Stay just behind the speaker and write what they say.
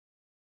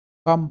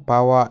Farm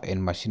power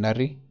and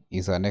machinery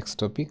is our next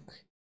topic,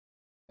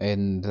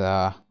 and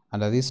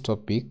under this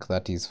topic,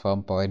 that is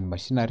farm power and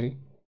machinery,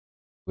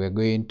 we're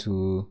going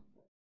to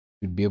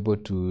should be able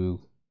to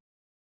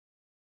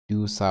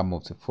do some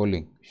of the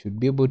following. Should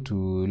be able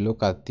to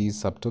look at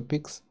these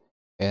subtopics,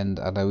 and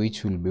under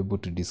which we'll be able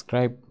to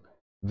describe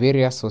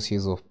various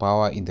sources of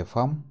power in the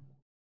farm,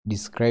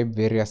 describe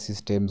various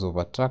systems of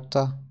a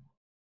tractor,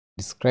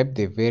 describe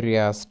the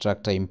various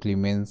tractor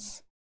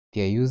implements,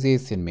 their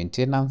uses and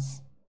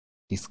maintenance,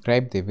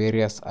 describe the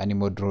various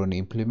animal drone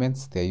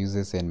implements, their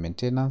uses and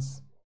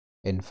maintenance,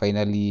 and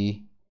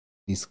finally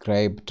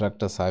describe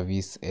tractor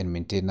service and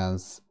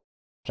maintenance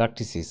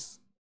practices.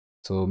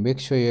 So make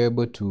sure you're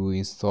able to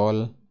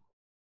install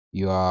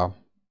your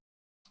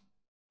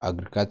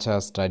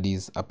agriculture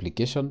studies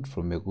application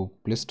from your Google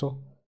Play Store.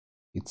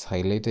 It's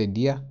highlighted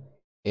here,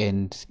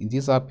 and in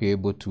this app you're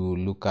able to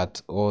look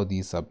at all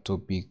these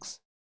subtopics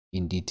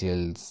in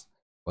details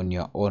on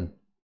your own.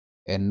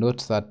 And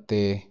note that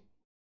the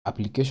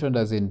application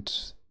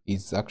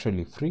is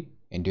actually free,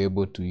 and you're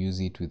able to use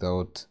it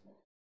without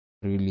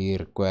really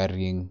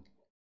requiring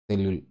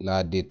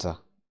cellular data.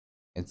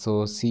 And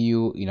so see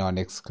you in our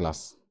next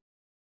class.